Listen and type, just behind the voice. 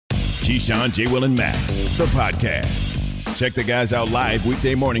Keyshawn, J. Will, and Max, the podcast. Check the guys out live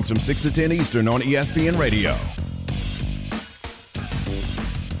weekday mornings from 6 to 10 Eastern on ESPN Radio.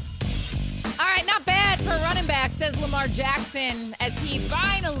 All right, not bad for a running back, says Lamar Jackson, as he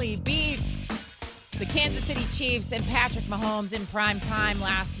finally beats the Kansas City Chiefs and Patrick Mahomes in prime time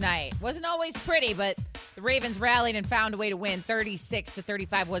last night. Wasn't always pretty, but the Ravens rallied and found a way to win.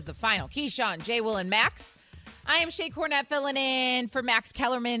 36-35 was the final. Keyshawn, J. Will, and Max. I am Shae Cornett filling in for Max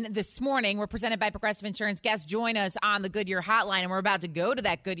Kellerman this morning. We're presented by Progressive Insurance. Guests join us on the Goodyear Hotline, and we're about to go to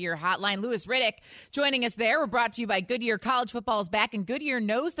that Goodyear Hotline. Louis Riddick joining us there. We're brought to you by Goodyear. College football is back, and Goodyear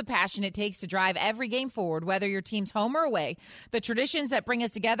knows the passion it takes to drive every game forward, whether your team's home or away. The traditions that bring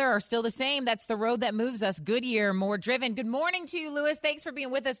us together are still the same. That's the road that moves us. Goodyear, more driven. Good morning to you, Louis. Thanks for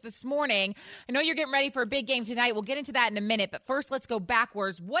being with us this morning. I know you're getting ready for a big game tonight. We'll get into that in a minute, but first let's go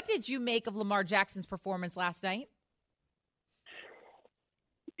backwards. What did you make of Lamar Jackson's performance last night?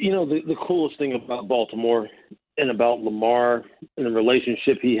 You know, the coolest thing about Baltimore and about Lamar and the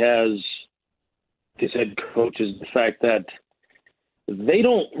relationship he has with his head coach is the fact that they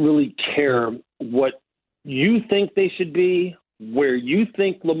don't really care what you think they should be, where you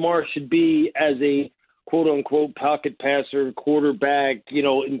think Lamar should be as a quote-unquote pocket passer, quarterback, you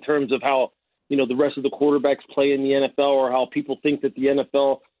know, in terms of how, you know, the rest of the quarterbacks play in the NFL or how people think that the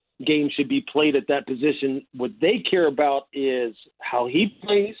NFL game should be played at that position. What they care about is how he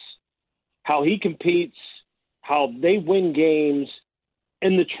plays, how he competes, how they win games,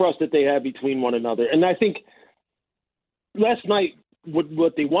 and the trust that they have between one another. And I think last night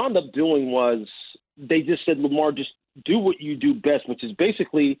what they wound up doing was they just said, Lamar, just do what you do best, which is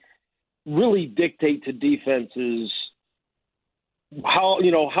basically really dictate to defenses how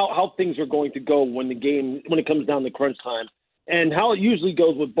things are going to go when it comes down to crunch time. And how it usually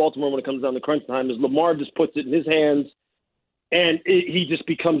goes with Baltimore when it comes down to crunch time is Lamar just puts it in his hands, and he just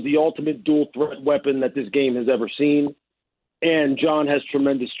becomes the ultimate dual threat weapon that this game has ever seen. And John has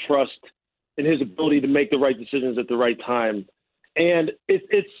tremendous trust in his ability to make the right decisions at the right time. And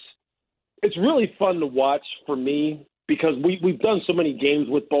it's really fun to watch for me because we've done so many games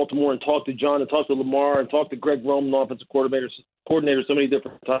with Baltimore and talked to John and talked to Lamar and talked to Greg Roman, the offensive coordinator so many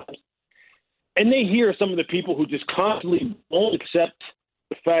different times. And they hear some of the people who just constantly won't accept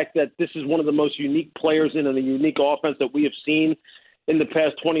the fact that this is one of the most unique players in a unique offense that we have seen in the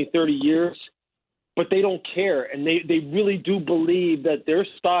past 20, 30 years. But they don't care. And they really do believe that their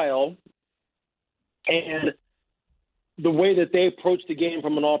style and the way that they approach the game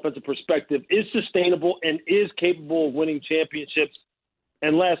from an offensive perspective is sustainable and is capable of winning championships.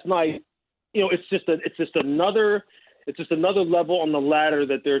 And last night, you know, it's just another level on the ladder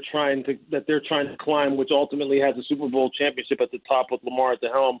that they're trying to climb, which ultimately has a Super Bowl championship at the top with Lamar at the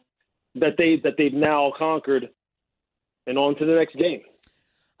helm that they've now conquered, and on to the next game.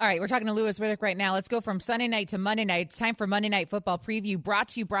 All right, we're talking to Louis Riddick right now. Let's go from Sunday night to Monday night. It's time for Monday Night Football Preview, brought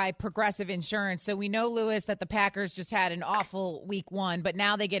to you by Progressive Insurance. So we know, Louis, that the Packers just had an awful week one, but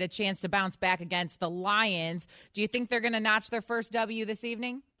now they get a chance to bounce back against the Lions. Do you think they're going to notch their first W this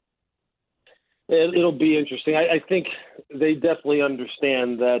evening? It'll be interesting. I think they definitely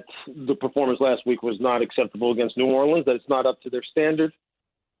understand that the performance last week was not acceptable against New Orleans, that it's not up to their standard.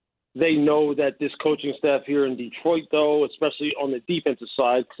 They know that this coaching staff here in Detroit, though, especially on the defensive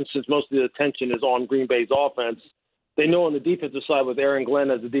side, since most of the attention is on Green Bay's offense, they know on the defensive side with Aaron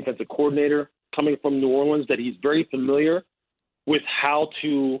Glenn as the defensive coordinator coming from New Orleans that he's very familiar with how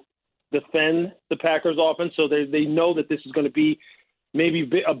to defend the Packers offense. So they know that this is going to be maybe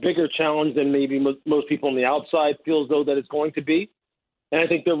a bigger challenge than maybe most people on the outside feel as though that it's going to be. And I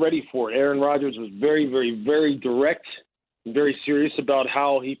think they're ready for it. Aaron Rodgers was very, very, very direct and very serious about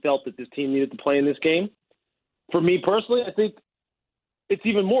how he felt that this team needed to play in this game. For me personally, I think it's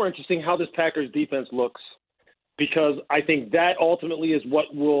even more interesting how this Packers defense looks, because I think that ultimately is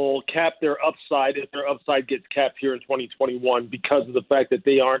what will cap their upside if their upside gets capped here in 2021, because of the fact that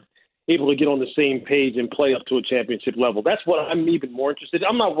they aren't able to get on the same page and play up to a championship level. That's what I'm even more interested in.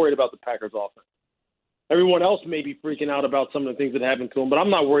 I'm not worried about the Packers offense. Everyone else may be freaking out about some of the things that happened to them, but I'm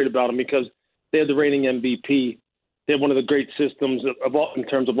not worried about them because they had the reigning MVP. They have one of the great systems in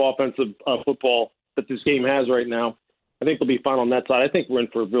terms of offensive football that this game has right now. I think they'll be fine on that side. I think we're in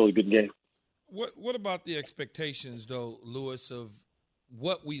for a really good game. What about the expectations, though, Louis, of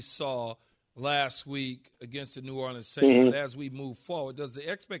what we saw last week against the New Orleans Saints? Mm-hmm. But as we move forward, does the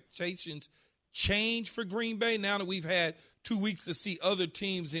expectations change for Green Bay now that we've had 2 weeks to see other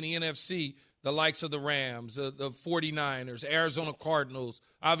teams in the NFC, the likes of the Rams, the 49ers, Arizona Cardinals,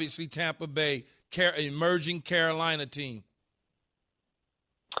 obviously Tampa Bay, emerging Carolina team?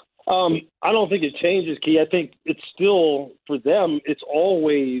 I don't think it changes, Key. I think it's still, for them, it's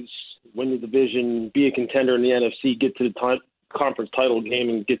always win the division, be a contender in the NFC, get to the conference title game,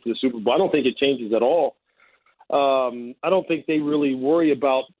 and get to the Super Bowl. I don't think it changes at all. I don't think they really worry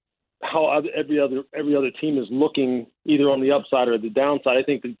about how every other team is looking, either on the upside or the downside. I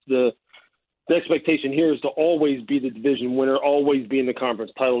think that the expectation here is to always be the division winner, always be in the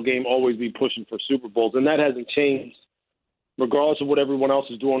conference title game, always be pushing for Super Bowls, and that hasn't changed regardless of what everyone else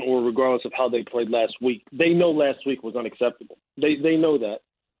is doing or regardless of how they played last week. They know last week was unacceptable. They know that.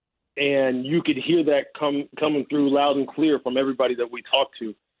 And you could hear that coming through loud and clear from everybody that we talked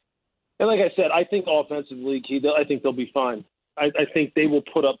to. And like I said, I think offensively, Key, I think they'll be fine. I think they will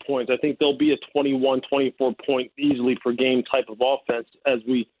put up points. I think they'll be a 21, 24-point easily per game type of offense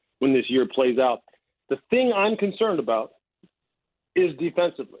when this year plays out. The thing I'm concerned about is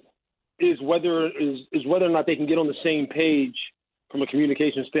defensively. Is whether or not they can get on the same page from a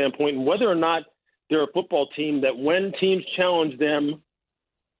communication standpoint, and whether or not they're a football team that when teams challenge them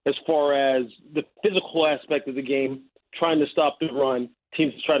as far as the physical aspect of the game, trying to stop the run,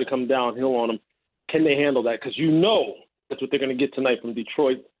 teams try to come downhill on them, can they handle that? Because that's what they're going to get tonight from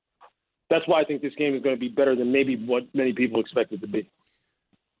Detroit. That's why I think this game is going to be better than maybe what many people expect it to be.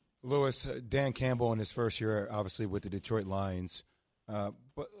 Louis, Dan Campbell in his first year, obviously, with the Detroit Lions.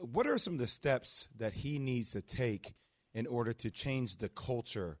 But what are some of the steps that he needs to take in order to change the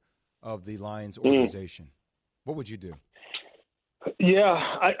culture of the Lions organization? What would you do? Yeah,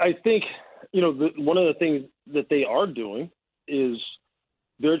 I think, one of the things that they are doing is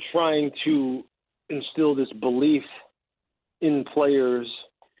they're trying to instill this belief in players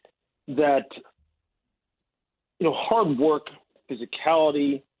that, hard work,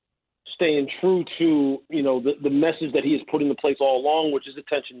 physicality, staying true to, the message that he has put into place all along, which is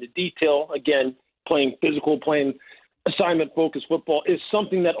attention to detail. Again, playing physical, playing assignment-focused football is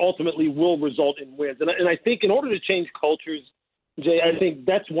something that ultimately will result in wins. And I think in order to change cultures, Jay, I think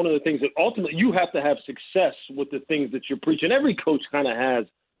that's one of the things that ultimately you have to have success with the things that you're preaching. Every coach kind of has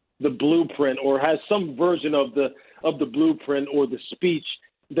the blueprint or has some version of the blueprint or the speech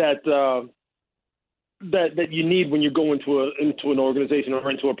that you need when you go into an organization or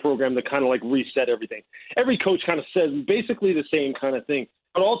into a program to kind of like reset everything. Every coach kind of says basically the same kind of thing.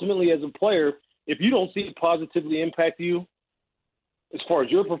 But ultimately, as a player, if you don't see it positively impact you as far as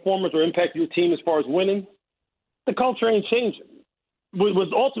your performance or impact your team as far as winning, the culture ain't changing.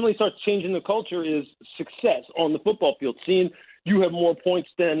 What ultimately starts changing the culture is success on the football field, seeing you have more points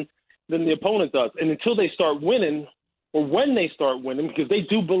than the opponent does. And until they start winning, or when they start winning, because they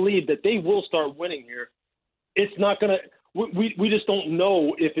do believe that they will start winning here, it's not going to – we just don't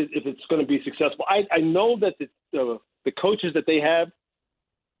know if it's going to be successful. I know that the coaches that they have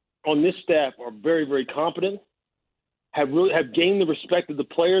on this staff are very, very competent, have gained the respect of the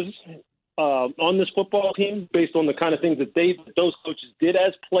players on this football team based on the kind of things that those coaches did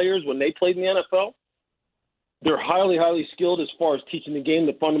as players when they played in the NFL. They're highly, highly skilled as far as teaching the game,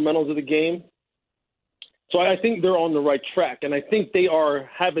 the fundamentals of the game. So I think they're on the right track, and I think they are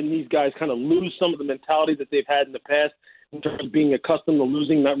having these guys kind of lose some of the mentality that they've had in the past in terms of being accustomed to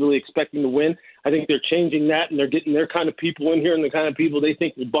losing, not really expecting to win. I think they're changing that, and they're getting their kind of people in here and the kind of people they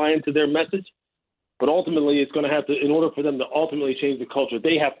think will buy into their message. But ultimately, it's going to have to, in order for them to ultimately change the culture,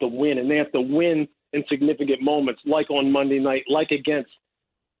 they have to win, and they have to win in significant moments, like on Monday night, like against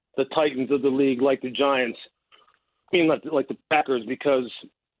the Titans of the league, like the Giants. I mean, like the Packers, because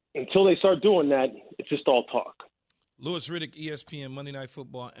until they start doing that, it's just all talk. Louis Riddick, ESPN Monday Night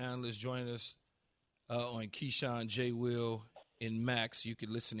Football analyst, join us on Keyshawn, Jay, Will, and Max. You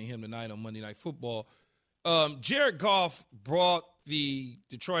can listen to him tonight on Monday Night Football. Jared Goff brought the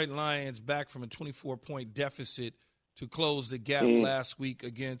Detroit Lions back from a 24-point deficit to close the gap last week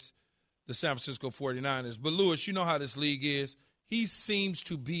against the San Francisco 49ers. But, Louis, you know how this league is. He seems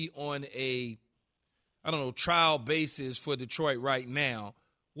to be on a, trial basis for Detroit right now.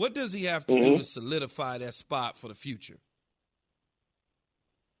 What does he have to do to solidify that spot for the future?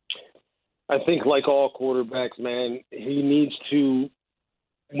 I think like all quarterbacks, man, he needs to,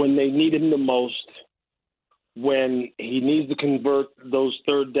 when they need him the most, when he needs to convert those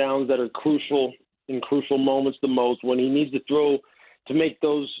third downs that are crucial in crucial moments the most, when he needs to throw to make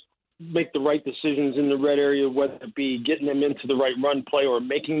the right decisions in the red area, whether it be getting them into the right run play or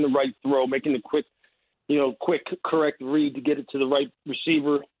making the right throw, making the quick, correct read to get it to the right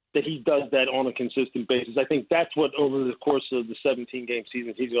receiver, that he does that on a consistent basis. I think that's what over the course of the 17-game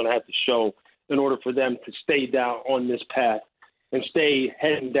season he's going to have to show in order for them to stay down on this path and stay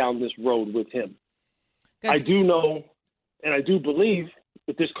heading down this road with him. I do know and I do believe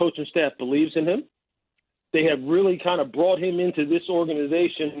that this coaching staff believes in him. They have really kind of brought him into this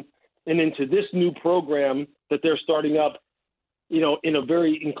organization and into this new program that they're starting up in a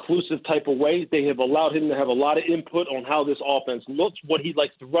very inclusive type of way. They have allowed him to have a lot of input on how this offense looks, what he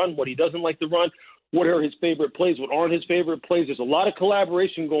likes to run, what he doesn't like to run, what are his favorite plays, what aren't his favorite plays. There's a lot of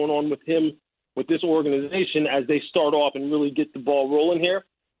collaboration going on with him, with this organization, as they start off and really get the ball rolling here.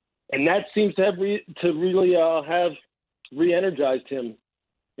 And that seems to have really have re-energized him.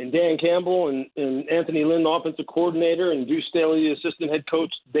 And Dan Campbell and Anthony Lynn, the offensive coordinator, and Deuce Staley, the assistant head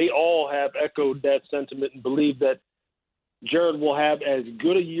coach, they all have echoed that sentiment and believe that Jared will have as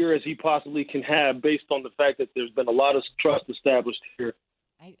good a year as he possibly can have based on the fact that there's been a lot of trust established here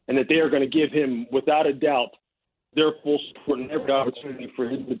and that they are going to give him, without a doubt, their full support and every opportunity for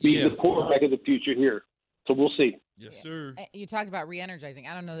him to be the quarterback of the future here. So we'll see. Yes, sir. You talked about re-energizing.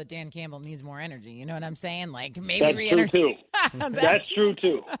 I don't know that Dan Campbell needs more energy. You know what I'm saying? Like, maybe That's re-energize. true, too. That's true,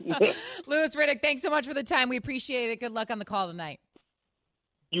 too. Louis Riddick, thanks so much for the time. We appreciate it. Good luck on the call tonight.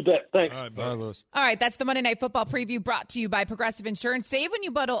 You bet. Thanks. All right, Bye, Louis. All right, that's the Monday Night Football preview brought to you by Progressive Insurance. Save when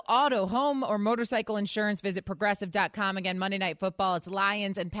you bundle auto, home, or motorcycle insurance. Visit Progressive.com. Again, Monday Night Football. It's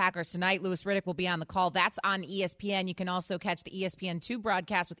Lions and Packers tonight. Louis Riddick will be on the call. That's on ESPN. You can also catch the ESPN2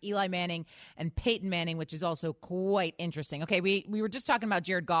 broadcast with Eli Manning and Peyton Manning, which is also quite interesting. Okay, we were just talking about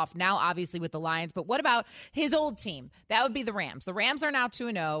Jared Goff, now obviously with the Lions, but what about his old team? That would be the Rams. The Rams are now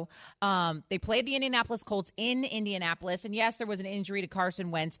 2-0. They played the Indianapolis Colts in Indianapolis, and yes, there was an injury to Carson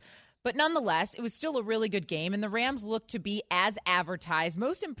Wentz. But nonetheless, it was still a really good game, and the Rams look to be as advertised.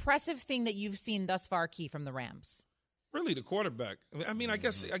 Most impressive thing that you've seen thus far, Key, from the Rams? Really, the quarterback. I mean, I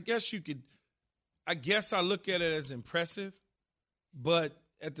guess you could. I guess I look at it as impressive, but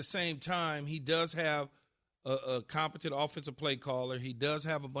at the same time, he does have a competent offensive play caller. He does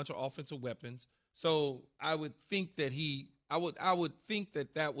have a bunch of offensive weapons. So I would think that I would think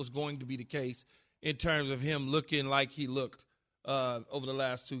that was going to be the case in terms of him looking like he looked over the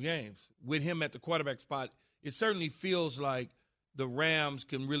last two games. With him at the quarterback spot, it certainly feels like the Rams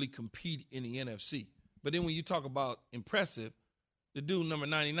can really compete in the NFC. But then when you talk about impressive, the dude number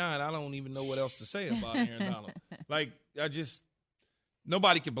 99, I don't even know what else to say about Aaron Donald. Like,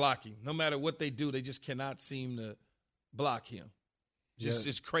 nobody can block him. No matter what they do, they just cannot seem to block him.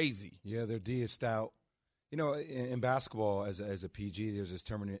 It's crazy. Yeah, their D is stout. You know, in basketball, as a PG, there's this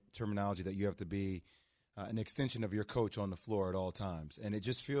terminology that you have to be an extension of your coach on the floor at all times. And it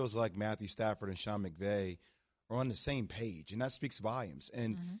just feels like Matthew Stafford and Sean McVay are on the same page, and that speaks volumes.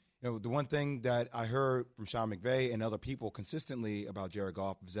 And, you know, the one thing that I heard from Sean McVay and other people consistently about Jared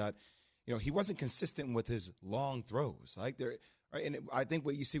Goff is that, you know, he wasn't consistent with his long throws. Right? And I think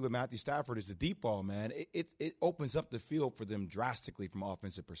what you see with Matthew Stafford is the deep ball, man. It opens up the field for them drastically from an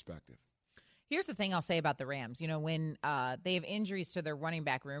offensive perspective. Here's the thing I'll say about the Rams. You know, when they have injuries to their running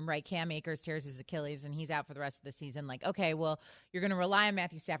back room, right? Cam Akers tears his Achilles, and he's out for the rest of the season. Like, okay, well, you're going to rely on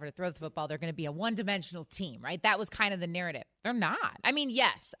Matthew Stafford to throw the football. They're going to be a one-dimensional team, right? That was kind of the narrative. They're not. I mean,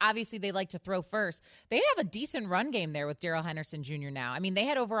 yes, obviously they like to throw first. They have a decent run game there with Darrell Henderson Jr. now. I mean, they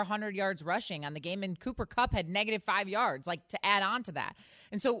had over 100 yards rushing on the game, and Cooper Kupp had -5 yards, like, to add on to that.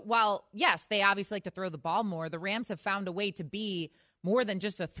 And so while, yes, they obviously like to throw the ball more, the Rams have found a way to be more than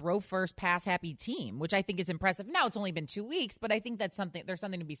just a throw-first, pass-happy team, which I think is impressive. Now it's only been 2 weeks, but I think that's something. There's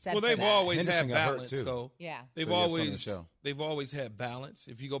something to be said. Well, they've always had balance, too. though. Yeah, they've always had balance.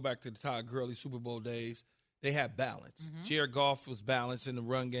 If you go back to the Todd Gurley Super Bowl days, they had balance. Jared Goff was balanced in the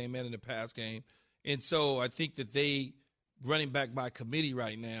run game and in the pass game, and so I think that they running back by committee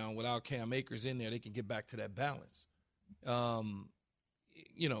right now without Cam Akers in there, they can get back to that balance.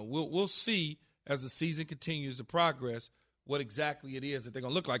 You know, we'll see as the season continues to progress what exactly it is that they're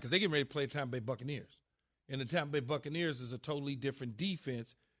going to look like, because they're getting ready to play the Tampa Bay Buccaneers. And the Tampa Bay Buccaneers is a totally different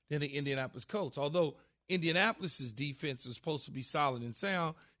defense than the Indianapolis Colts, although Indianapolis's defense is supposed to be solid and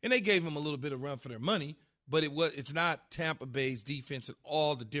sound, and they gave them a little bit of run for their money, but it's not Tampa Bay's defense and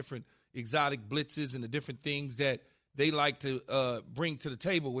all the different exotic blitzes and the different things that they like to bring to the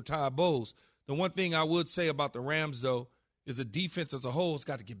table with Todd Bowles. The one thing I would say about the Rams, though, is the defense as a whole has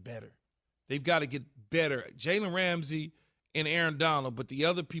got to get better. They've got to get better. Jalen Ramsey and Aaron Donald, but the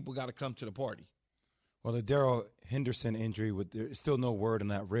other people got to come to the party. Well, the Darrell Henderson injury, there's still no word on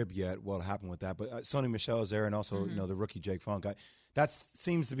that rib yet, what happened with that. But Sony Michel is there, and also you know, the rookie Jake Funk. That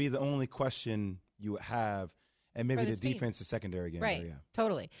seems to be the only question you have. And maybe the defense is secondary again. Right, there, yeah.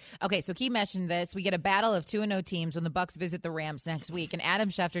 Totally. Okay, so Key mentioned this. We get a battle of 2-0 teams when the Bucs visit the Rams next week. And Adam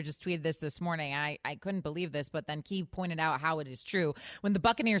Schefter just tweeted this morning. I couldn't believe this, but then Key pointed out how it is true. When the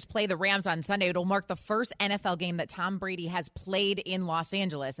Buccaneers play the Rams on Sunday, it'll mark the first NFL game that Tom Brady has played in Los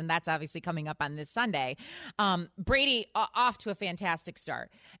Angeles, and that's obviously coming up on this Sunday. Brady off to a fantastic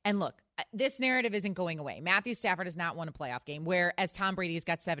start. And look, this narrative isn't going away. Matthew Stafford has not won a playoff game, whereas Tom Brady's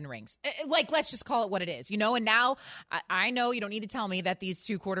got 7 rings. Let's just call it what it is, And now I know you don't need to tell me that these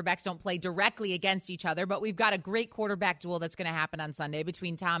two quarterbacks don't play directly against each other, but we've got a great quarterback duel that's going to happen on Sunday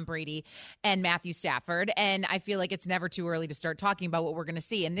between Tom Brady and Matthew Stafford. And I feel like it's never too early to start talking about what we're going to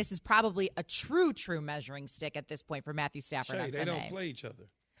see. And this is probably a true measuring stick at this point for Matthew Stafford on Sunday. They don't play each other.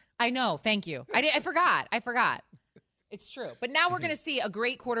 I know. Thank you. I forgot. It's true. But now we're going to see a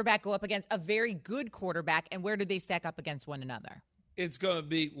great quarterback go up against a very good quarterback, and where do they stack up against one another? It's going to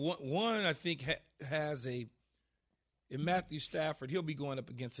be one I think has in Matthew Stafford, he'll be going up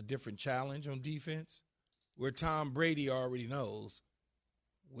against a different challenge on defense, where Tom Brady already knows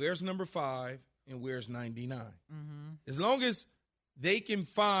where's number 5 and where's 99. Mm-hmm. As long as they can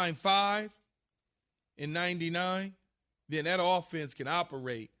find 5 and 99, then that offense can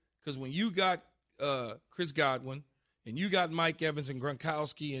operate. Because when you got Chris Godwin, and you got Mike Evans and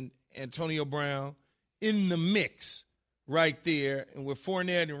Gronkowski and Antonio Brown in the mix right there, and with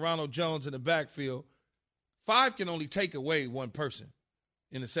Fournette and Ronald Jones in the backfield, 5 can only take away one person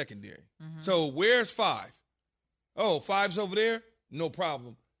in the secondary. Mm-hmm. So where's 5? Oh, 5's over there? No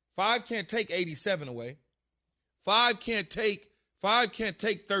problem. 5 can't take 87 away. 5 can't take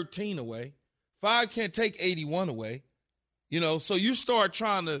 13 away. 5 can't take 81 away. So you start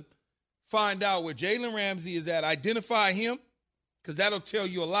trying to find out where Jalen Ramsey is at, identify him, because that'll tell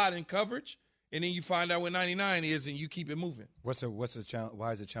you a lot in coverage, and then you find out where 99 is, and you keep it moving. What's the challenge?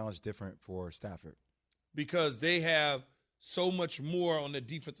 Why is the challenge different for Stafford? Because they have so much more on the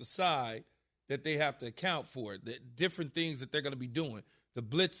defensive side that they have to account for. The different things that they're going to be doing, the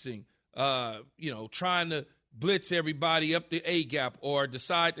blitzing, trying to blitz everybody up the A gap, or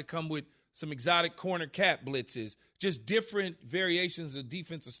decide to come with some exotic corner cat blitzes, just different variations of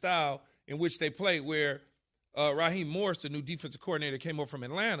defensive style in which they play, where Raheem Morris, the new defensive coordinator, came over from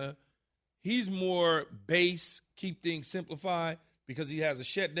Atlanta. He's more base, keep things simplified, because he has a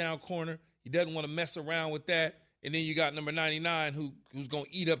shutdown corner. He doesn't want to mess around with that. And then you got number 99 who's going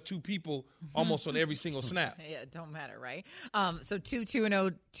to eat up 2 people almost on every single snap. Yeah, it don't matter, right? So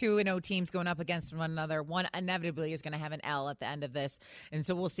 2-0 teams going up against one another. One inevitably is going to have an L at the end of this. And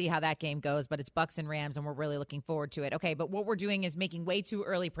so we'll see how that game goes. But it's Bucs and Rams, and we're really looking forward to it. Okay, but what we're doing is making way too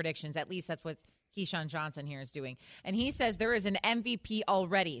early predictions. At least that's what Keyshawn Johnson here is doing. And he says there is an MVP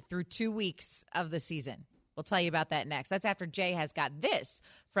already through 2 weeks of the season. We'll tell you about that next. That's after Jay has got this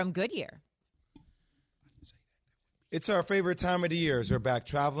from Goodyear. It's our favorite time of the year as we're back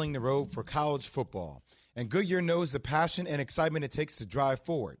traveling the road for college football. And Goodyear knows the passion and excitement it takes to drive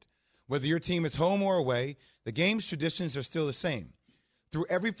forward. Whether your team is home or away, the game's traditions are still the same. Through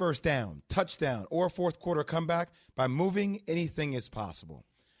every first down, touchdown, or fourth quarter comeback, by moving, anything is possible.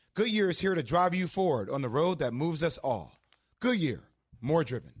 Goodyear is here to drive you forward on the road that moves us all. Goodyear, more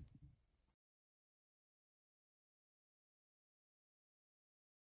driven.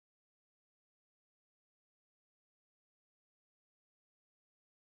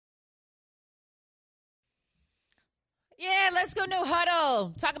 Yeah, let's go no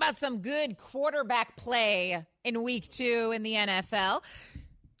huddle. Talk about some good quarterback play in week 2 in the NFL.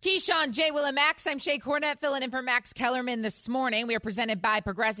 Keyshawn, Jay, Will, and Max. I'm Shae Cornett, filling in for Max Kellerman this morning. We are presented by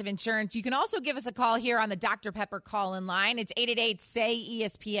Progressive Insurance. You can also give us a call here on the Dr. Pepper call-in line. It's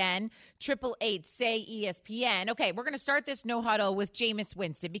 888-SAY-ESPN, 888-SAY-ESPN. Okay, we're going to start this no huddle with Jameis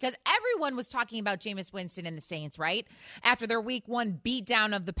Winston, because everyone was talking about Jameis Winston and the Saints, right? After their week 1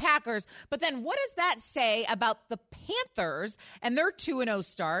 beatdown of the Packers. But then what does that say about the Panthers and their 2-0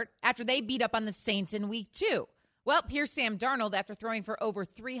 start after they beat up on the Saints in week 2? Well, here's Sam Darnold after throwing for over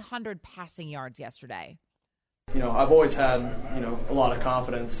 300 passing yards yesterday. I've always had, a lot of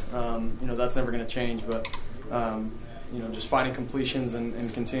confidence. That's never going to change. But, just finding completions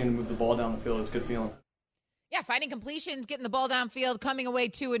and continuing to move the ball down the field is a good feeling. Yeah, finding completions, getting the ball downfield, coming away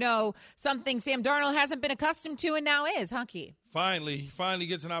 2-0, something Sam Darnold hasn't been accustomed to and now is, huh, Key? Finally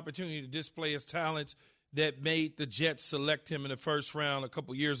gets an opportunity to display his talents that made the Jets select him in the first round a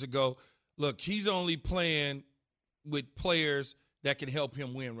couple years ago. Look, he's only playing with players that can help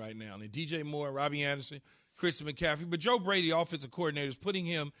him win right now. And DJ Moore, Robbie Anderson, Christian McCaffrey. But Joe Brady, offensive coordinator, is putting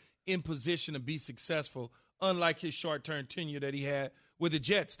him in position to be successful, unlike his short-term tenure that he had with the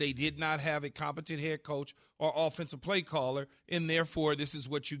Jets. They did not have a competent head coach or offensive play caller, and therefore this is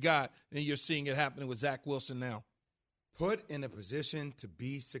what you got. And you're seeing it happening with Zach Wilson now. Put in a position to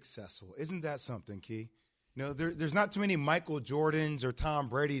be successful. Isn't that something, Key? There's not too many Michael Jordans or Tom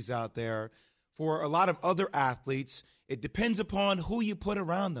Brady's out there. For a lot of other athletes, It depends upon who you put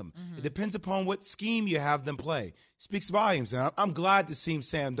around them. It depends upon what scheme you have them play. Speaks volumes, and I'm glad to see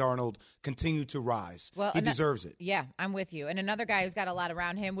Sam Darnold continue to rise. Well, he deserves it. Yeah, I'm with you. And another guy who's got a lot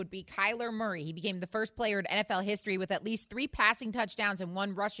around him would be Kyler Murray. He became the first player in NFL history with at least 3 passing touchdowns and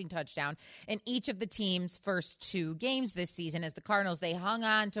 1 rushing touchdown in each of the team's first 2 games this season. As the Cardinals, they hung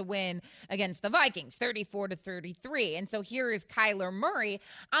on to win against the Vikings, 34-33. And so here is Kyler Murray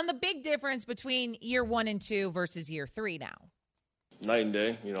on the big difference between year 1 and 2 versus year 3 now. Night and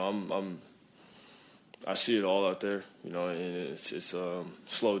day. I see it all out there, and it's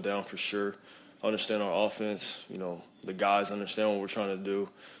slowed down for sure. I understand our offense, the guys understand what we're trying to do.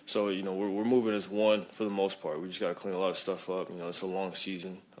 So, we're moving as one for the most part. We just got to clean a lot of stuff up. It's a long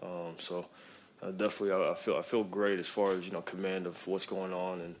season. Definitely I feel great as far as, command of what's going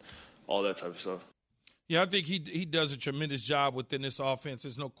on and all that type of stuff. Yeah, I think he does a tremendous job within this offense.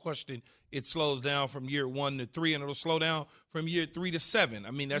 There's no question it slows down from year 1 to 3, and it'll slow down from year 3 to 7.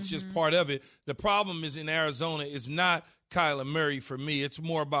 I mean, that's just part of it. The problem is in Arizona is not Kyler Murray for me. It's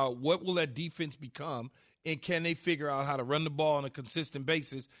more about what will that defense become, and can they figure out how to run the ball on a consistent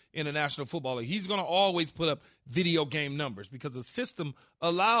basis in the National Football League. He's going to always put up video game numbers because the system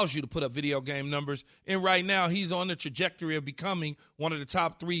allows you to put up video game numbers, and right now he's on the trajectory of becoming one of the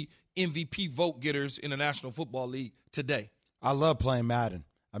top 3 MVP vote getters in the National Football League today. I love playing Madden.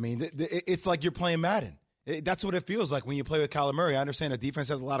 I mean, it's like you're playing Madden. That's what it feels like when you play with Kyler Murray. I understand the defense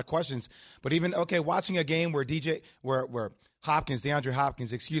has a lot of questions, but even, watching a game where DeAndre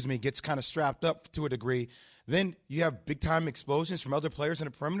Hopkins, gets kind of strapped up to a degree, then you have big-time explosions from other players in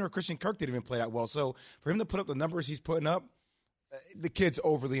the perimeter. Christian Kirk didn't even play that well. So for him to put up the numbers he's putting up, the kid's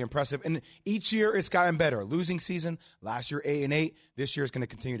overly impressive. And each year it's gotten better. Losing season, last year 8-8. This year is going to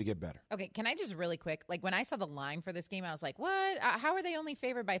continue to get better. Okay, can I just really quick, when I saw the line for this game, I was like, what? How are they only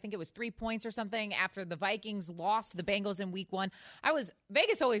favored by, I think it was 3 points or something after the Vikings lost the Bengals in week 1?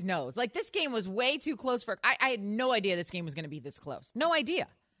 Vegas always knows. This game was way too close I had no idea this game was going to be this close. No idea.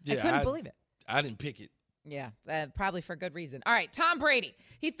 Yeah, I couldn't believe it. I didn't pick it. Yeah, probably for good reason. All right, Tom Brady.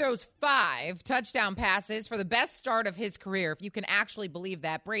 He throws 5 touchdown passes for the best start of his career, if you can actually believe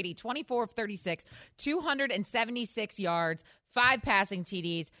that. Brady, 24 of 36, 276 yards, 5 passing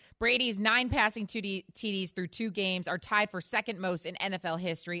TDs. Brady's 9 passing TDs through 2 games are tied for second most in NFL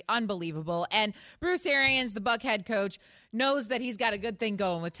history. Unbelievable. And Bruce Arians, the Buck head coach, knows that he's got a good thing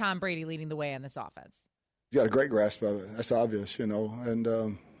going with Tom Brady leading the way in this offense. He's got a great grasp of it. That's obvious, and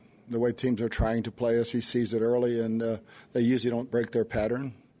the way teams are trying to play us, he sees it early, and they usually don't break their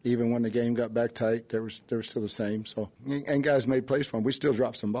pattern. Even when the game got back tight, they were still the same. So, and guys made plays for him. We still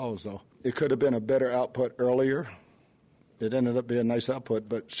dropped some balls, though. It could have been a better output earlier. It ended up being a nice output,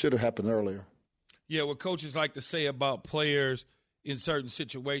 but should have happened earlier. Yeah, what coaches like to say about players in certain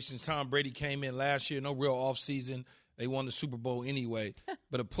situations. Tom Brady came in last year, no real offseason. They won the Super Bowl anyway.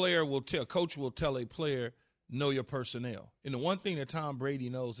 But a coach will tell a player, know your personnel. And the one thing that Tom Brady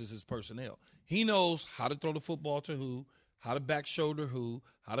knows is his personnel. He knows how to throw the football to who, how to back shoulder who,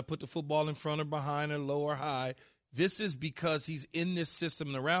 how to put the football in front or behind or low or high. This is because he's in this system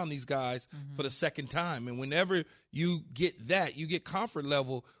and around these guys for the second time. And whenever you get that, you get comfort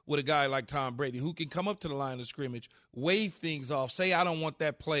level with a guy like Tom Brady who can come up to the line of scrimmage, wave things off, say, I don't want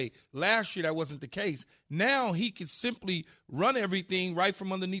that play. Last year, that wasn't the case. Now he can simply run everything right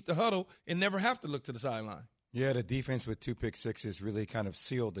from underneath the huddle and never have to look to the sideline. Yeah, the defense with 2 pick sixes really kind of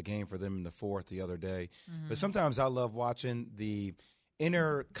sealed the game for them in the 4th the other day. But sometimes I love watching the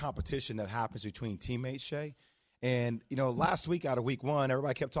inner competition that happens between teammates, Shae. And, last week out of week 1,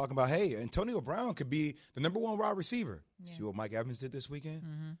 everybody kept talking about, hey, Antonio Brown could be the number 1 wide receiver. Yeah. See what Mike Evans did this weekend?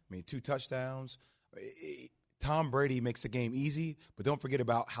 I mean, 2 touchdowns. Tom Brady makes the game easy, but don't forget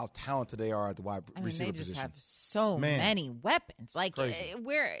about how talented they are at the wide receiver position. They just have so many weapons.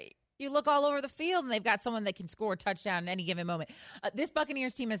 You look all over the field, and they've got someone that can score a touchdown at any given moment. This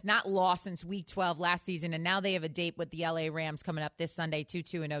Buccaneers team has not lost since Week 12 last season, and now they have a date with the L.A. Rams coming up this Sunday,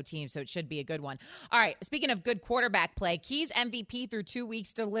 2-2-0 team, so it should be a good one. All right, speaking of good quarterback play, Keys MVP through 2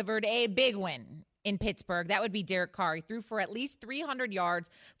 weeks delivered a big win in Pittsburgh. That would be Derek Carr. He threw for at least 300 yards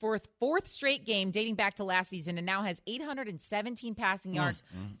for a 4th straight game dating back to last season and now has 817 passing yards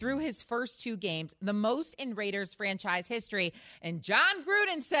through his first 2 games, the most in Raiders franchise history. And John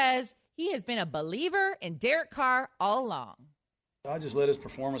Gruden says he has been a believer in Derek Carr all along. I just let his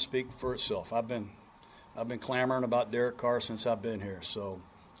performance speak for itself. I've been clamoring about Derek Carr since I've been here, so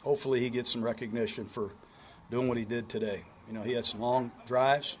hopefully he gets some recognition for doing what he did today. He had some long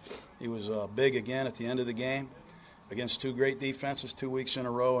drives. He was big again at the end of the game against 2 great defenses 2 weeks in a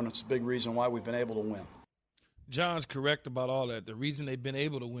row, and it's a big reason why we've been able to win. John's correct about all that. The reason they've been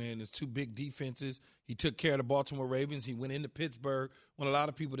able to win is two big defenses. He took care of the Baltimore Ravens. He went into Pittsburgh when a lot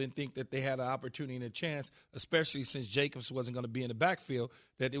of people didn't think that they had an opportunity and a chance, especially since Jacobs wasn't going to be in the backfield,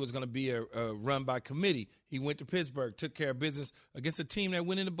 that it was going to be a run by committee. He went to Pittsburgh, took care of business against a team that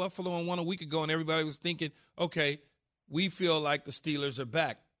went into Buffalo and won a week ago, and everybody was thinking, okay, we feel like the Steelers are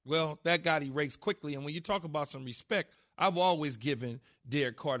back. Well, that got erased quickly, and when you talk about some respect, I've always given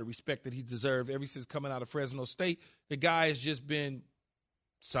Derek Carr the respect that he deserved ever since coming out of Fresno State. The guy has just been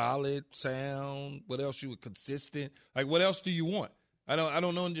solid, sound. What else? You were consistent. Like, what else do you want? I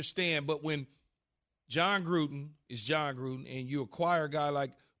don't understand. But when John Gruden is John Gruden and you acquire a guy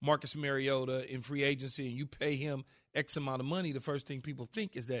like Marcus Mariota in free agency and you pay him X amount of money, the first thing people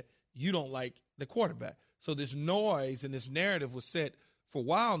think is that you don't like the quarterback. So this noise and this narrative was set for a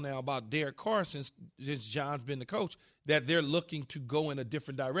while now about Derek Carr since John's been the coach, that they're looking to go in a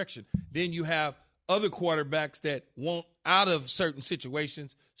different direction. Then you have other quarterbacks that won't, out of certain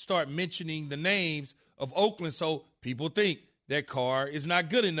situations, start mentioning the names of Oakland, so people think that Carr is not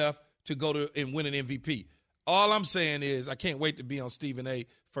good enough to go to and win an MVP. All I'm saying is I can't wait to be on Stephen A.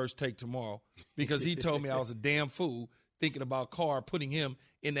 First Take tomorrow because he told me I was a damn fool thinking about Carr, putting him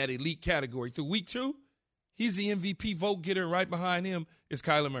in that elite category. Through week 2, he's the MVP vote getter, and right behind him is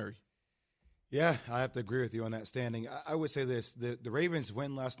Kyler Murray. Yeah, I have to agree with you on that standing. I would say this. The Ravens'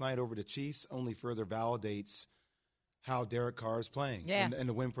 win last night over the Chiefs only further validates how Derek Carr is playing. Yeah. And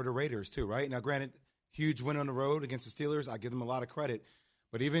the win for the Raiders, too, right? Now, granted, huge win on the road against the Steelers. I give them a lot of credit.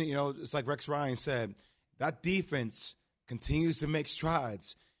 But even, it's like Rex Ryan said, that defense continues to make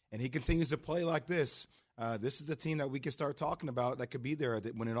strides, and he continues to play like this. This is the team that we can start talking about that could be there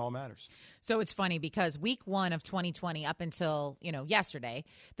when it all matters. So it's funny because week 1 of 2020 up until, yesterday,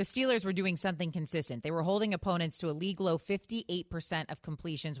 the Steelers were doing something consistent. They were holding opponents to a league-low 58% of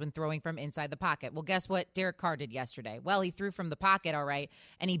completions when throwing from inside the pocket. Well, guess what Derek Carr did yesterday? Well, he threw from the pocket, all right,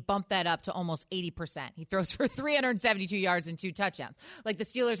 and he bumped that up to almost 80%. He throws for 372 yards and 2 touchdowns. Like, the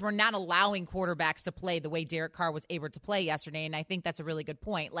Steelers were not allowing quarterbacks to play the way Derek Carr was able to play yesterday, and I think that's a really good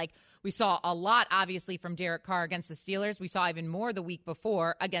point. Like, we saw a lot, obviously, from Derek Carr against the Steelers. We saw even more the week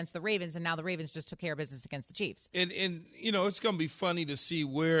before against the Ravens, and now the Ravens just took care of business against the Chiefs. And it's going to be funny to see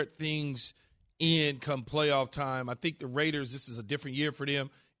where things end come playoff time. I think the Raiders, this is a different year for them.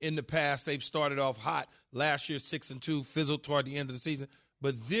 In the past, they've started off hot. Last year, 6-2, fizzled toward the end of the season.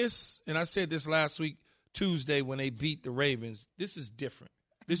 But this, and I said this last week, Tuesday, when they beat the Ravens, this is different.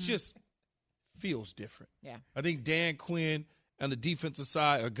 This just feels different. Yeah. I think Dan Quinn on the defensive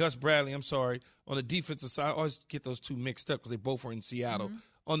side, or Gus Bradley, on the defensive side, I always get those two mixed up because they both were in Seattle. Mm-hmm.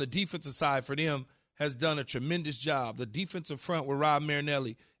 On the defensive side for them, has done a tremendous job. The defensive front with Rob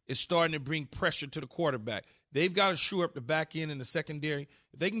Marinelli is starting to bring pressure to the quarterback. They've got to shore up the back end and the secondary.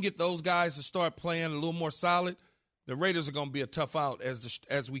 If they can get those guys to start playing a little more solid, the Raiders are going to be a tough out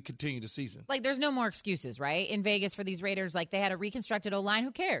as we continue the season. Like, there's no more excuses, right? In Vegas for these Raiders, like, they had a reconstructed O-line. Who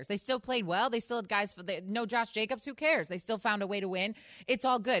cares? They still played well. They still had guys. No Josh Jacobs. Who cares? They still found a way to win. It's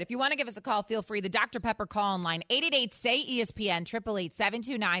all good. If you want to give us a call, feel free. The Dr. Pepper call-in line, 888-SAY-ESPN,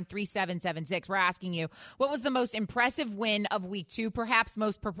 888-729-3776. We're asking you, what was the most impressive win of week 2, perhaps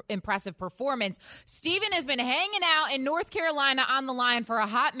most impressive performance? Steven has been hanging out in North Carolina on the line for a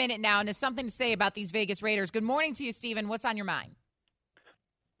hot minute now and has something to say about these Vegas Raiders. Good morning to you, Steven. What's on your mind?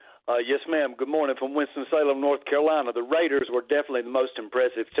 Yes, ma'am. Good morning from Winston-Salem, North Carolina. The Raiders were definitely the most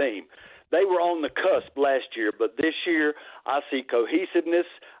impressive team. They were on the cusp last year, but this year I see cohesiveness,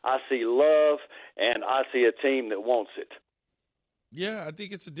 I see love, and I see a team that wants it. Yeah, I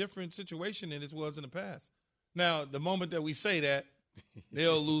think it's a different situation than it was in the past. Now, the moment that we say that,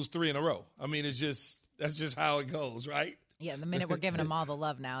 they'll lose 3 in a row. I mean, that's just how it goes, right? Yeah, the minute we're giving them all the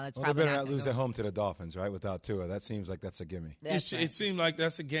love now, that's well, probably they better not lose at home to the Dolphins, right, without Tua. That seems like that's a gimme. It seemed like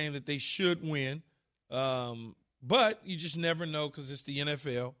that's a game that they should win. But you just never know because it's the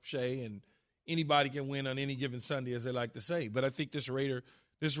NFL, Shae, and anybody can win on any given Sunday, as they like to say. But I think this Raider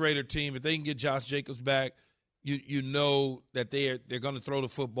team, if they can get Josh Jacobs back, you know that they're going to throw the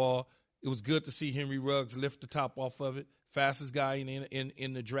football. It was good to see Henry Ruggs lift the top off of it, fastest guy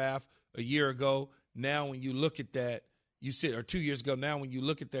in the draft a year ago. Now when you look at that, or 2 years ago, now when you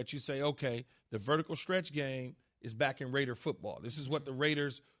look at that, you say, okay, the vertical stretch game is back in Raider football. This is what the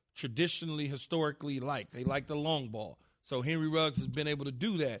Raiders traditionally, historically like. They like the long ball. So Henry Ruggs has been able to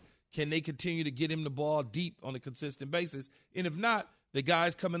do that. Can they continue to get him the ball deep on a consistent basis? And if not, the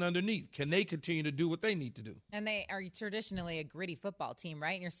guys coming underneath, can they continue to do what they need to do? And they are traditionally a gritty football team,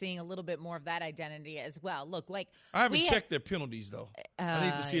 right? And you're seeing a little bit more of that identity as well. Look, like I haven't checked their penalties, though. I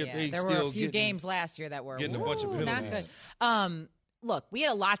need to see if they there still were a few games last year that were getting a bunch of penalties. Not good. look, we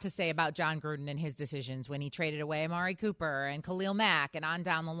had a lot to say about John Gruden and his decisions when he traded away Amari Cooper and Khalil Mack and on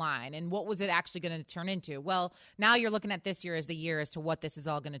down the line. And what was it actually going to turn into? Well, now you're looking at this year as the year as to what this is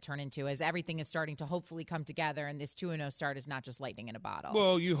all going to turn into, as everything is starting to hopefully come together, and this 2-0 start is not just lightning in a bottle.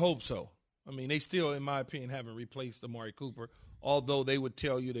 Well, you hope so. I mean, they still, in my opinion, haven't replaced Amari Cooper, although they would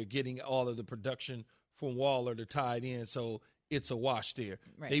tell you they're getting all of the production from Waller to tied in, so it's a wash there.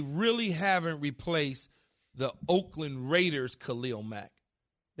 Right. They really haven't replaced the Oakland Raiders' Khalil Mack.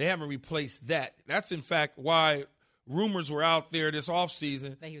 They haven't replaced that. That's, in fact, why rumors were out there this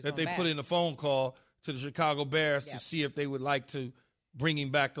offseason that they put in a phone call to the Chicago Bears to see if they would like to bring him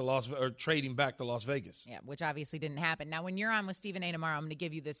back to trade him back to Las Vegas. Yeah, which obviously didn't happen. Now, when you're on with Stephen A. tomorrow, I'm going to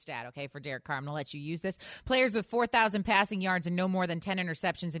give you this stat, okay, for Derek Carr. I'm going to let you use this. Players with 4,000 passing yards and no more than 10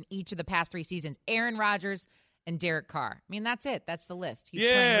 interceptions in each of the past 3 seasons. Aaron Rodgers and Derek Carr. I mean, that's it. That's the list. He's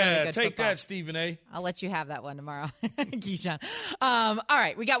playing really good take football. that, Stephen A. I'll let you have that one tomorrow, Keyshawn. All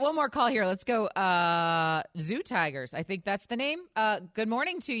right, we got one more call here. Let's go. Zoo Tigers. I think that's the name. Good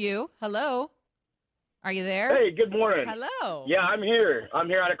morning to you. Hello. Are you there? Hey, good morning. Hello. Yeah, I'm here. I'm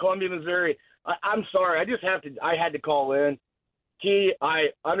here out of Columbia, Missouri. I'm sorry. I had to call in. Key, I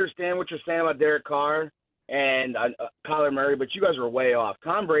understand what you're saying about Derek Carr and Kyler Murray, but you guys are way off.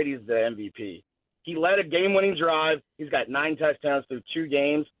 Tom Brady's the MVP. He led a game-winning drive. He's got 9 touchdowns through 2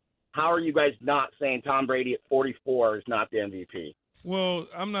 games. How are you guys not saying Tom Brady at 44 is not the MVP? Well,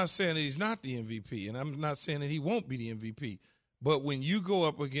 I'm not saying that he's not the MVP, and I'm not saying that he won't be the MVP. But when you go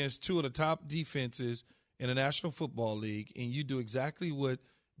up against 2 of the top defenses in the National Football League and you do exactly what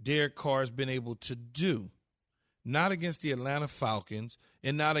Derek Carr has been able to do, not against the Atlanta Falcons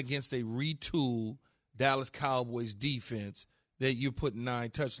and not against a retooled Dallas Cowboys defense that you put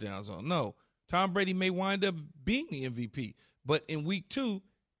 9 touchdowns on. No, Tom Brady may wind up being the MVP, but in week 2,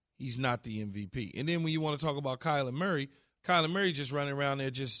 he's not the MVP. And then when you want to talk about Kyler Murray just running around there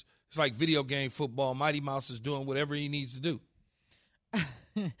it's like video game football. Mighty Mouse is doing whatever he needs to do.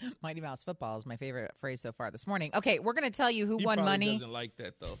 Mighty Mouse football is my favorite phrase so far this morning. Okay, we're going to tell you who He won probably money. doesn't like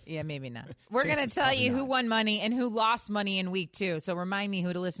that, though. Yeah, maybe not. We're going to tell you who won money and who lost money in week 2. So remind me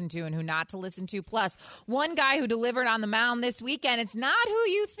who to listen to and who not to listen to. Plus, one guy who delivered on the mound this weekend. It's not who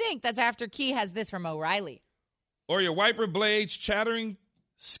you think. That's after Key has this from O'Reilly. Or your wiper blades chattering,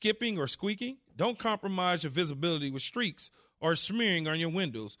 skipping, or squeaking? Don't compromise your visibility with streaks or smearing on your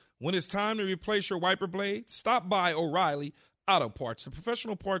windows. When it's time to replace your wiper blades, stop by O'Reilly Auto Parts. The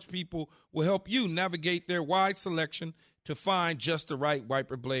professional parts people will help you navigate their wide selection to find just the right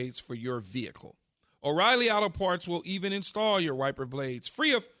wiper blades for your vehicle. O'Reilly Auto Parts will even install your wiper blades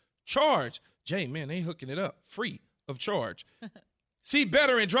free of charge. Jay, man, they hooking it up. Free of charge. See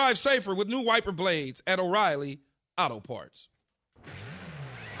better and drive safer with new wiper blades at O'Reilly Auto Parts.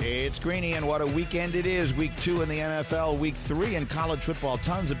 It's Greeny, and what a weekend it is. Week 2 in the NFL, Week 3 in college football.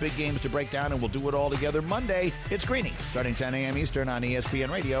 Tons of big games to break down, and we'll do it all together Monday. It's Greeny, starting 10 a.m. Eastern on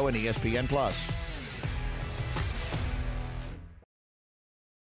ESPN Radio and ESPN+.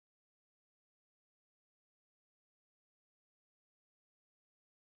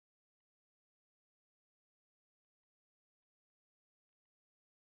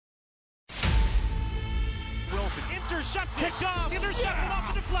 Intercept, picked off, intercepted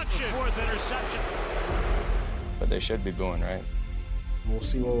off the deflection. 4th interception. But they should be booing, right? We'll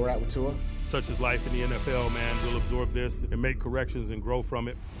see where we're at with Tua. Such is life in the NFL, man. We'll absorb this and make corrections and grow from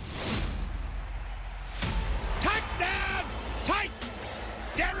it. Touchdown, Titans!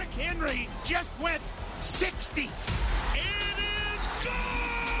 Derrick Henry just went 60. It is good!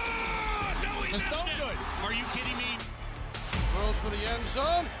 No, he missed it. Good. Are you kidding me? Throws for the end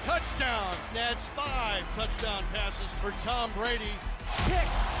zone. Touchdown. That's 5 touchdown passes for Tom Brady. Pick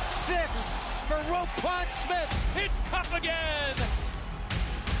 6 for Roquan Smith. It's Cup again.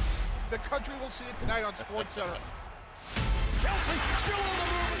 The country will see it tonight on SportsCenter. Kelsey still on the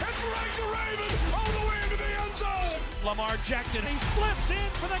move and drags a Raven all the way into the end zone. Lamar Jackson, he flips in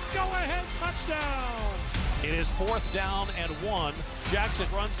for the go-ahead touchdown. It is 4th down and 1. Jackson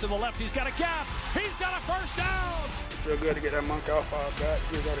runs to the left. He's got a gap. He's got a first down. Feel good to get that monkey off our back.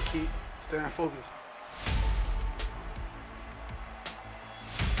 We got to keep staying focused.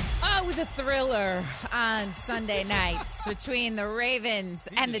 Oh, it was a thriller on Sunday nights between the Ravens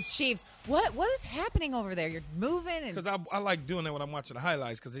and the Chiefs. What is happening over there? You're moving. Because I like doing that when I'm watching the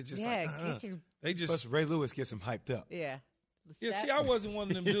highlights because it's just they just. Plus Ray Lewis gets him hyped up. Yeah. Yeah, see, I wasn't one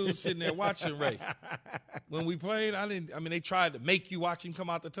of them dudes sitting there watching Ray. When we played, they tried to make you watch him come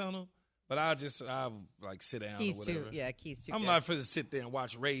out the tunnel, but I'll like sit down Keys or whatever. Keys too. I'm not for to sit there and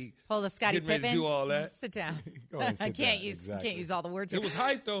watch Ray. Pull the Scottie Pippen. Ready to do all that. Sit down. I can't use all the words. It was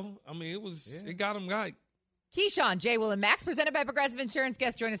hype though. It was. Yeah. It got him right. Keyshawn, Jay, Will, and Max, presented by Progressive Insurance.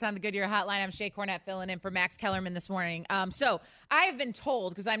 Guest join us on the Goodyear Hotline. I'm Shae Cornett, filling in for Max Kellerman this morning. So I have been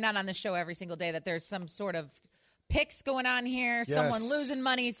told, because I'm not on the show every single day, that there's some sort of picks going on here. Yes. Someone losing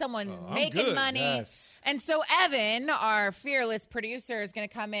money, someone making money. Yes. And so Evan, our fearless producer, is going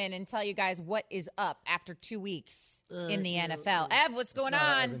to come in and tell you guys what is up after 2 weeks in the NFL. Ev, what's going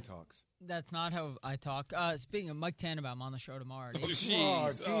on? Evan talks. That's not how I talk. Speaking of Mike Tannenbaum on the show tomorrow.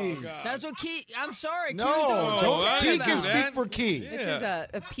 Jeez. That's what Key. I'm sorry. Key can speak for Key. Yeah. This is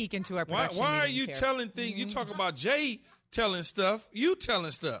a peek into our production. Why are you telling things? You talk about Jay telling stuff. You telling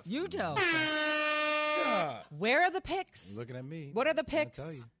stuff. You tell. Where are the picks? You're looking at me. What are the picks? I'll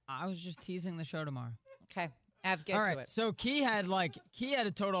tell you. I was just teasing the show tomorrow. Okay. Get All to right. it. So Key had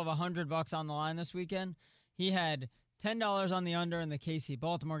a total of $100 on the line this weekend. He had $10 on the under in the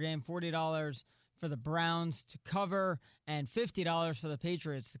KC-Baltimore game, $40 for the Browns to cover, and $50 for the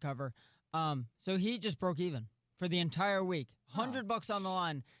Patriots to cover. So he just broke even for the entire week. $100 on the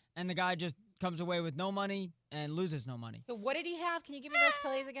line, and the guy just comes away with no money and loses no money. So what did he have? Can you give me those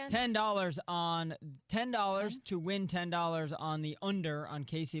plays again? $10 to win $10 on the under on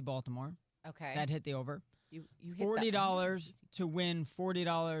KC-Baltimore. Okay. That hit the over. You hit $40 to win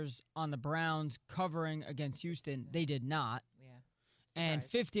 $40 on the Browns covering against Houston. They did not. Yeah. And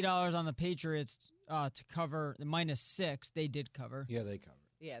 $50 on the Patriots to cover the -6. They did cover. Yeah, they covered.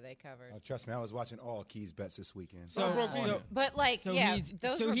 Yeah, they covered. Trust me, I was watching all Key's bets this weekend. So I broke even. But I still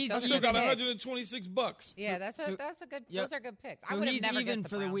got $126. Yeah, that's a good. Yep. Those are good picks. So I would have never even guessed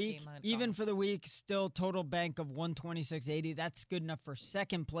for the week. Even for the week, still total bank of $126.80. That's good enough for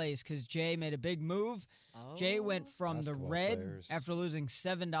second place because Jay made a big move. Oh. Jay went from Basketball the red players. after losing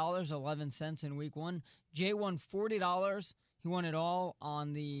 $7.11 in week one. Jay won $40. He won it all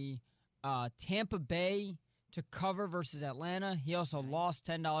on the Tampa Bay to cover versus Atlanta. He also lost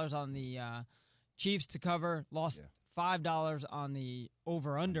 $10 on the Chiefs to cover, lost $5 on the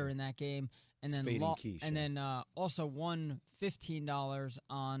over-under in that game, and then also won $15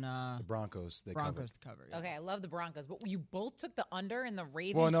 on the Broncos. To cover. Yeah. Okay, I love the Broncos, but you both took the under in the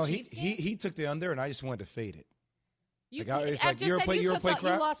Ravens. Well, no, Chiefs game? he took the under, and I just wanted to fade it. You crap.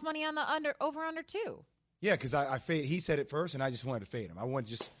 lost money on the over-under too. Yeah, because I fade. He said it first, and I just wanted to fade him. I wanted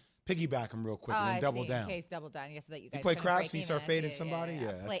to just piggyback him real quick and then double down. In case double down, so that you guys play craps and you start fading somebody.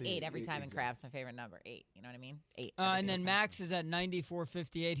 Yeah, play 8 every time in craps. My favorite number, 8. You know what I mean? 8. And then Max is at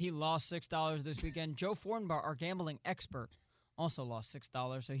 94.58. He lost $6 this weekend. Joe Fortenbar, our gambling expert, also lost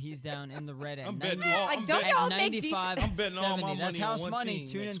 $6, so he's down in the red at I'm 90. betting all, I'm don't betting, y'all make decent? I'm betting all my money That's house on one money. team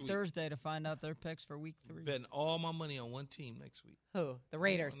Tune next in week. Thursday to find out their picks for week 3. Betting all my money on one team next week. Who? The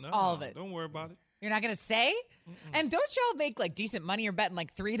Raiders. No, all of it. Don't worry about it. You're not going to say? Mm-mm. And don't y'all make decent money? You're betting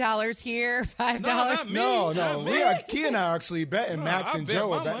 $3 here, $5? No. Key and I are actually betting. Max and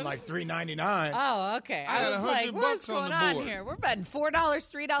Joe are betting $3.99. Oh, okay. I was like, what's going on here? We're betting $4,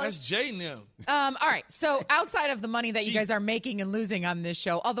 $3. That's Jay now. All right. So outside of the money that you guys are making and losing on this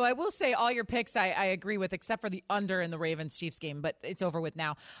show, although I will say all your picks I agree with, except for the under in the Ravens-Chiefs game, but it's over with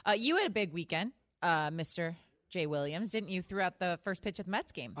now. You had a big weekend, Mr. Jay Williams, didn't you, throughout the first pitch of the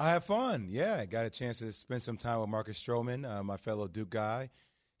Mets game? I had fun. Yeah, I got a chance to spend some time with Marcus Stroman, my fellow Duke guy.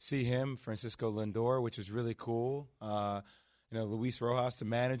 See him, Francisco Lindor, which was really cool. Luis Rojas, the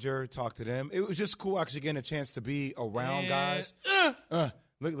manager, talked to them. It was just cool actually getting a chance to be around guys.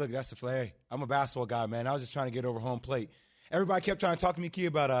 Look, that's the flag. I'm a basketball guy, man. I was just trying to get over home plate. Everybody kept trying to talk to me, Key,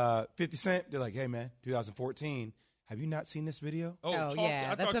 about 50 Cent. They're like, hey, man, 2014. Have you not seen this video?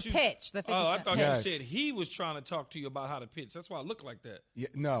 Yeah, the pitch. The 50 I thought pitch. you said he was trying to talk to you about how to pitch. That's why I look like that. Yeah,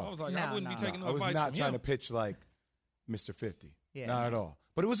 no. I was like, I wouldn't be taking no advice from him. I was not trying to pitch like Mr. 50. Yeah. Not at all.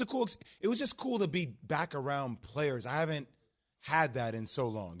 But it was it was just cool to be back around players. I haven't had that in so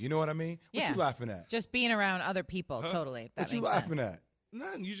long. You know what I mean? What you laughing at? Just being around other people, totally. That what you makes laughing sense. at?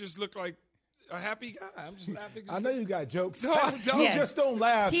 Nothing. You just look like a happy guy. I'm just laughing. I know you got jokes. No, I don't. You just don't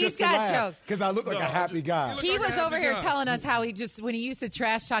laugh. He's got jokes. Because I look like a happy guy. He was over here telling us how he just, when he used to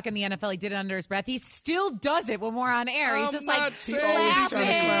trash talk in the NFL, he did it under his breath. He still does it when we're on air. He's just like He's always trying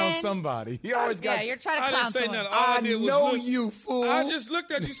to clown somebody. He always got. Yeah, you're trying to clown I didn't say someone. nothing. All I did was know look, you, fool. I just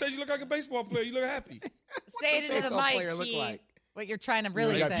looked at you, said you look like a baseball player. You look happy. Say it into the mic, look like? What you're trying to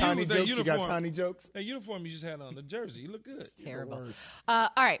really you say. got tiny jokes. You got tiny jokes. That uniform you just had on, the jersey. You look good. It's terrible. All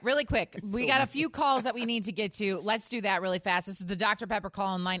right, really quick. We got a few calls that we need to get to. Let's do that really fast. This is the Dr. Pepper call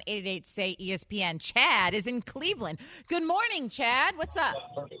on line 888-SAY-ESPN. Chad is in Cleveland. Good morning, Chad. What's up?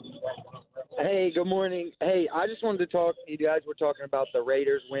 Hey, good morning. Hey, I just wanted to talk. You guys were talking about the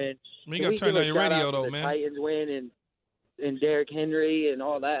Raiders win. You got to turn down your radio, though, man. Titans win and Derrick Henry and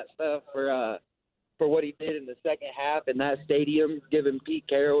all that stuff for what he did in the second half in that stadium, giving Pete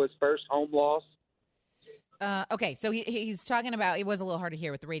Carroll his first home loss. Okay, so he's talking about, it was a little hard to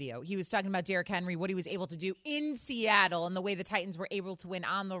hear with the radio. He was talking about Derrick Henry, what he was able to do in Seattle, and the way the Titans were able to win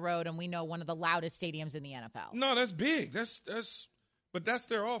on the road, and we know one of the loudest stadiums in the NFL. No, that's big. But that's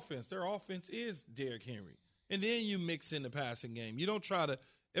their offense. Their offense is Derrick Henry. And then you mix in the passing game. You don't try to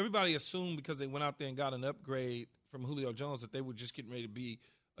 – everybody assumed because they went out there and got an upgrade from Julio Jones that they were just getting ready to be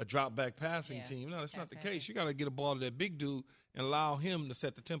a drop-back passing team. No, that's not the case. You got to get a ball to that big dude and allow him to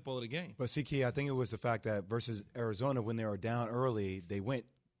set the tempo of the game. But, Key, I think it was the fact that versus Arizona, when they were down early, they went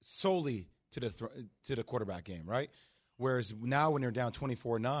solely to the quarterback game, right? Whereas now when they're down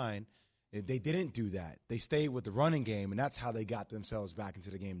 24-9, they didn't do that. They stayed with the running game, and that's how they got themselves back into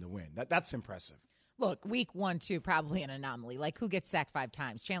the game to win. That's impressive. Look, week 1, 2, probably an anomaly. Like, who gets sacked 5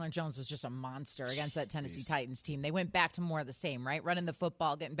 times? Chandler Jones was just a monster against that Tennessee Titans team. They went back to more of the same, right? Running the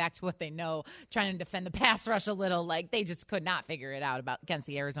football, getting back to what they know, trying to defend the pass rush a little. Like, they just could not figure it out against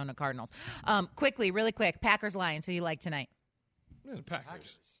the Arizona Cardinals. Really quick, Packers-Lions, who you like tonight? Yeah, the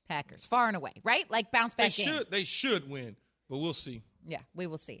Packers, far and away, right? Like, bounce back game. They should win, but we'll see. Yeah, we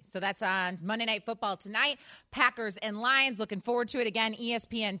will see. So that's on Monday Night Football tonight. Packers and Lions. Looking forward to it. Again,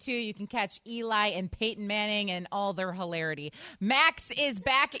 ESPN2. You can catch Eli and Peyton Manning and all their hilarity. Max is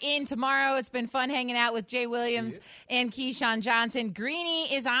back in tomorrow. It's been fun hanging out with Jay Williams and Keyshawn Johnson.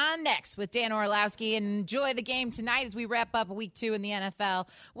 Greeny is on next with Dan Orlowski. And enjoy the game tonight as we wrap up week 2 in the NFL.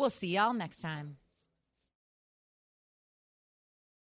 We'll see y'all next time.